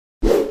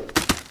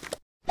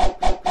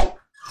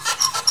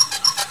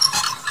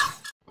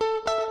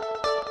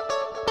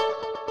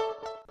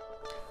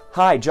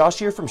Hi, Josh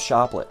here from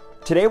Shoplet.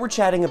 Today we're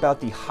chatting about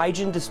the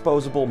Hygen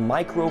Disposable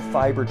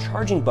Microfiber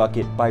Charging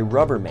Bucket by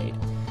Rubbermaid.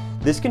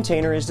 This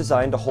container is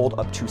designed to hold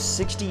up to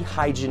 60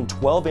 Hygen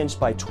 12-inch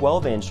by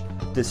 12-inch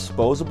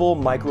disposable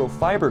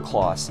microfiber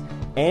cloths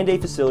and a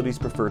facility's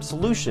preferred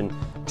solution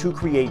to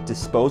create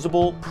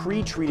disposable,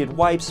 pre-treated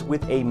wipes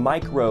with a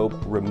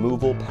microbe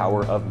removal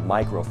power of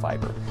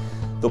microfiber.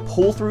 The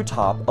pull-through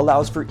top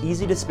allows for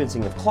easy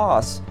dispensing of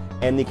cloths,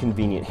 and the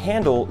convenient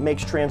handle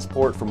makes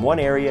transport from one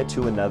area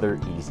to another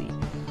easy.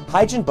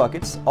 Hygen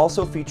buckets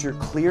also feature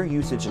clear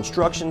usage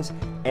instructions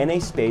and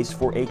a space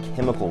for a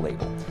chemical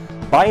label.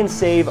 Buy and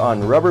save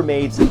on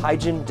Rubbermaid's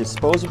Hygen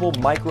Disposable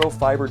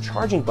Microfiber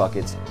Charging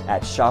Buckets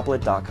at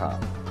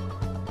Shoplet.com.